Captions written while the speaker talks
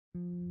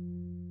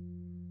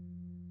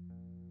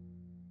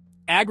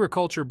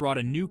Agriculture brought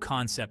a new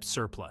concept: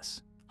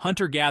 surplus.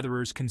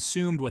 Hunter-gatherers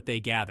consumed what they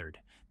gathered,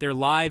 their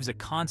lives a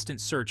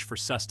constant search for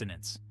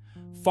sustenance.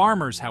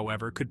 Farmers,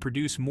 however, could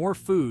produce more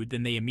food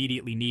than they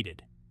immediately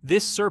needed.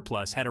 This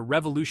surplus had a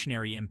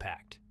revolutionary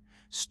impact.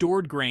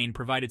 Stored grain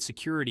provided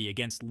security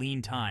against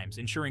lean times,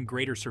 ensuring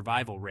greater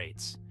survival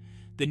rates.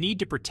 The need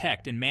to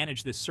protect and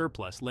manage this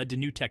surplus led to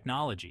new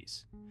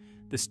technologies.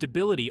 The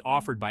stability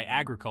offered by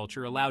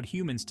agriculture allowed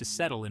humans to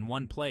settle in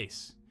one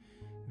place.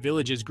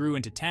 Villages grew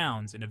into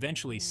towns, and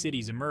eventually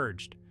cities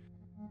emerged.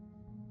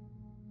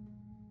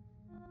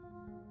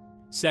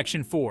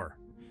 Section 4.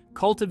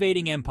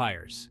 Cultivating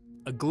empires.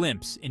 A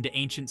glimpse into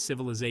ancient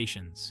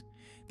civilizations.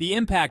 The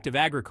impact of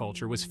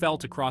agriculture was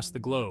felt across the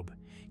globe,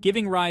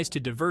 giving rise to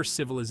diverse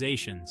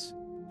civilizations.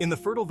 In the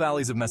fertile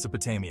valleys of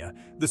Mesopotamia,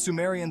 the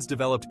Sumerians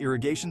developed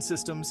irrigation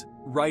systems,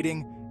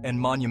 writing, and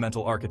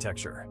monumental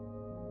architecture.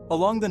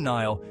 Along the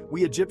Nile,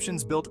 we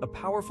Egyptians built a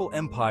powerful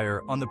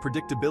empire on the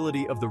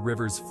predictability of the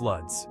river's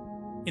floods.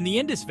 In the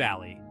Indus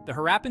Valley, the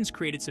Harappans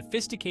created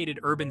sophisticated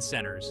urban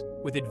centers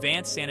with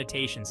advanced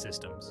sanitation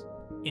systems.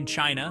 In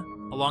China,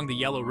 along the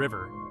Yellow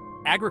River,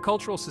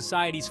 agricultural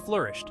societies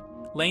flourished,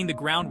 laying the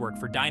groundwork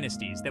for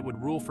dynasties that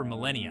would rule for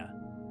millennia.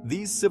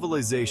 These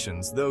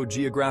civilizations, though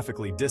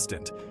geographically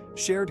distant,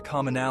 shared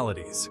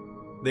commonalities.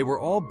 They were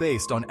all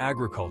based on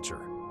agriculture,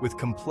 with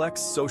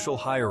complex social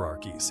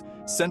hierarchies,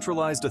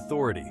 centralized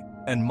authority,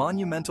 and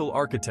monumental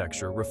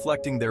architecture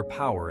reflecting their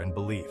power and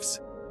beliefs.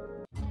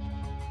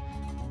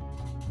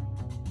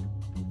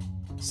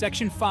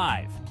 Section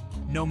 5.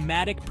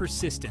 Nomadic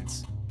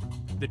persistence.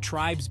 The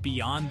tribes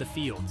beyond the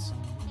fields.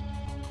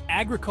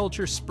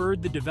 Agriculture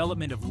spurred the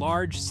development of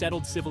large,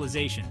 settled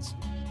civilizations,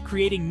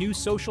 creating new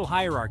social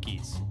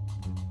hierarchies.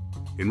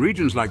 In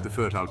regions like the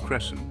Fertile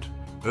Crescent,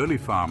 early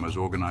farmers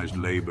organized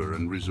labor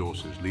and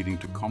resources, leading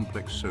to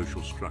complex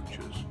social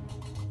structures.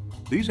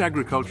 These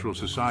agricultural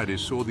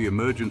societies saw the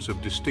emergence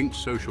of distinct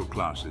social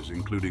classes,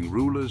 including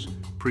rulers,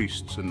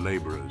 priests, and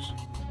laborers.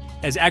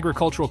 As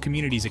agricultural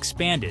communities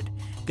expanded,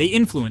 they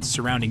influenced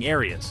surrounding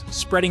areas,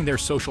 spreading their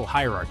social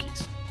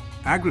hierarchies.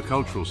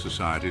 Agricultural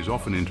societies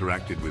often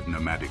interacted with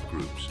nomadic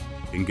groups,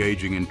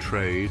 engaging in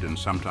trade and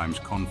sometimes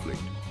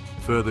conflict,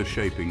 further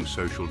shaping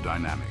social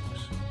dynamics.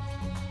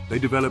 They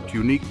developed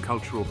unique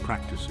cultural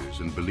practices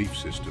and belief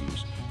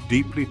systems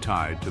deeply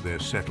tied to their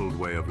settled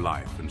way of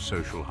life and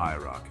social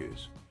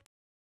hierarchies.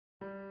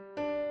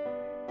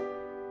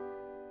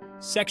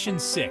 Section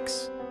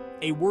 6.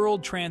 A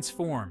world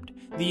transformed,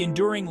 the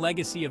enduring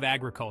legacy of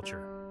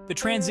agriculture. The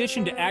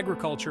transition to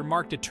agriculture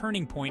marked a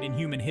turning point in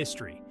human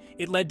history.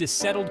 It led to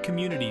settled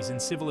communities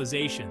and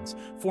civilizations,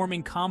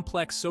 forming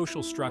complex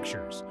social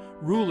structures.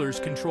 Rulers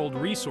controlled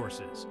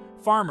resources,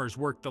 farmers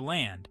worked the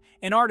land,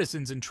 and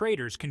artisans and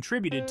traders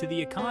contributed to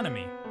the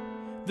economy.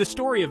 The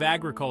story of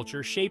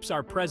agriculture shapes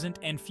our present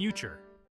and future.